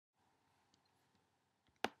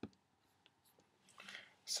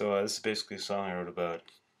This is basically a song I wrote about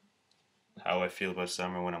how I feel about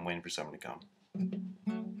summer when I'm waiting for summer to come.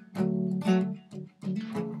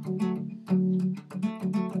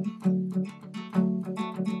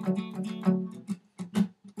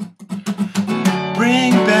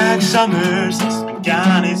 Bring back summer, since it's been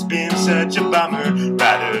gone, it's been such a bummer.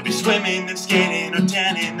 Rather be swimming than skating or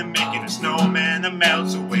tanning than making a snowman that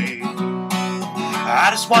melts away.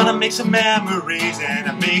 I just wanna make some memories, and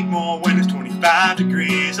I make more when it's 25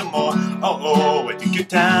 degrees or more. Oh, where the good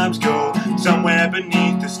times go, somewhere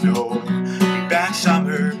beneath the snow. Bring back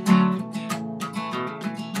summer.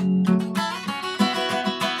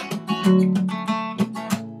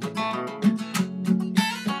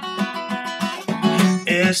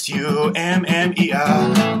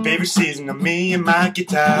 S-U-M-M-E-R, favorite season of me and my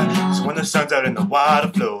guitar is when the sun's out and the water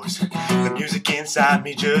flows. The music inside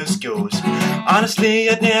me just goes. Honestly,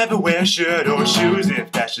 I'd never wear a shirt or shoes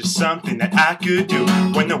if that's just something that I could do.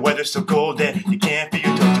 When the weather's so cold that you can't feel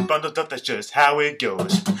your toes, you're bundled up, that's just how it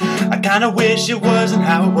goes. I kinda wish it wasn't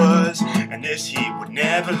how it was, and this heat would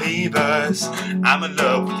never leave us. I'm in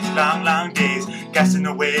love with these long, long days, casting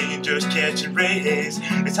away and just catching rays.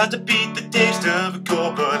 It's hard to beat the taste of a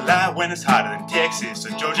cold Bud Light when it's hotter than Texas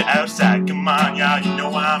or Georgia outside. Come on, y'all, you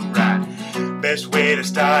know I'm right. Best way to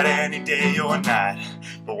start any day or night.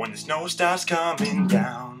 But when the snow starts coming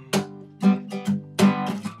down and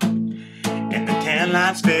the tan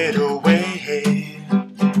lines fade away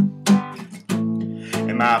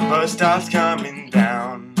and my bus starts coming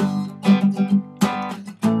down,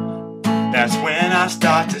 that's when I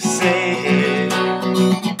start to say,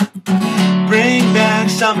 bring back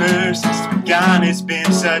summer, since it's been gone, it's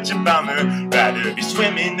been such a bummer. Rather be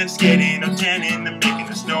swimming than skating or tanning than making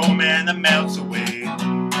a snowman that melts away.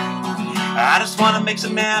 I just wanna make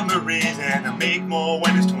some memories, and I make more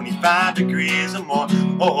when it's 25 degrees or more.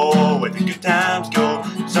 Oh, where the good times go,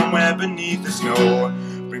 somewhere beneath the snow.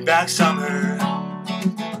 Bring back summer.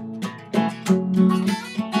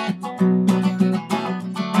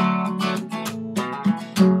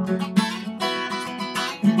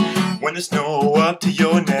 When the snow up to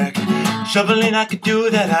your neck, shoveling I could do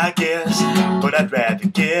that I guess, but I'd rather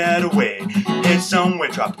get away, head somewhere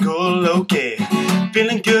tropical, okay.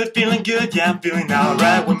 Feeling good, yeah, I'm feeling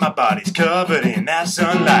alright when my body's covered in that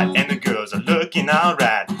sunlight and the girls are looking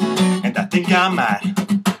alright. And I think I might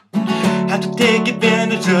have to take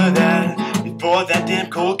advantage of that before that damn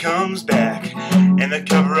cold comes back and they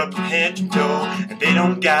cover up from head to toe and they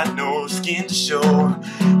don't got no skin to show.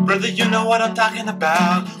 Brother, you know what I'm talking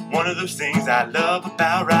about, one of those things I love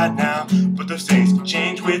about right now. But those things can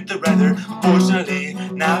change with the weather, fortunately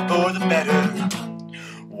not for the better.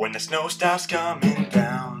 When the snow starts coming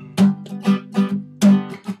down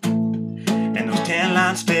and those tan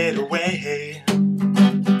lines fade away and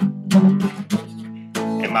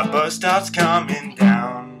my bus starts coming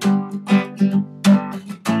down,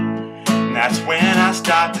 that's when I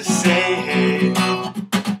start to say,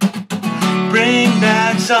 bring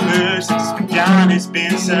back summer, since it's been gone, it's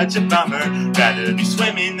been such a bummer. Rather be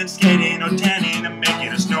swimming than skating or tanning than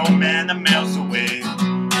making a snowman that melts away.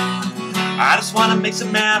 I just wanna make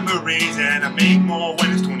some memories, and I make more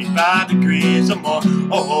when it's 25 degrees or more.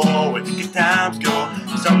 Oh, where the good times go,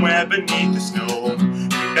 somewhere beneath the snow.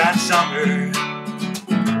 Bring back summer.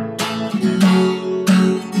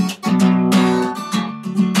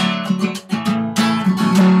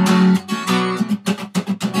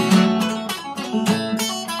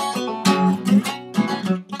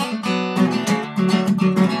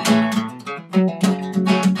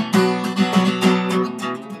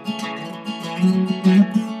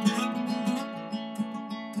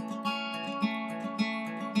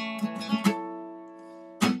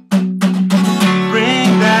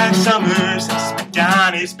 Summer, since it's been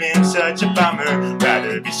gone, it's been such a bummer.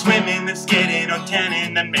 Rather be swimming than skating or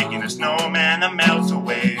tanning than making a snowman that melts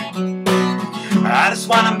away. I just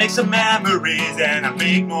wanna make some memories, and I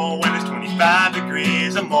make more when it's 25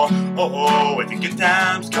 degrees or more. Oh, where the good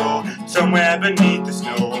times go, somewhere beneath the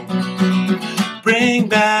snow. Bring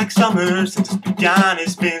back summer, since it's been gone,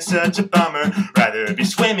 it's been such a bummer. Rather be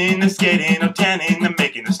swimming than skating or tanning than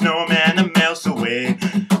making a snowman that melts away.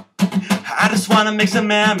 I just wanna make some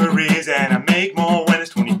memories, and I make more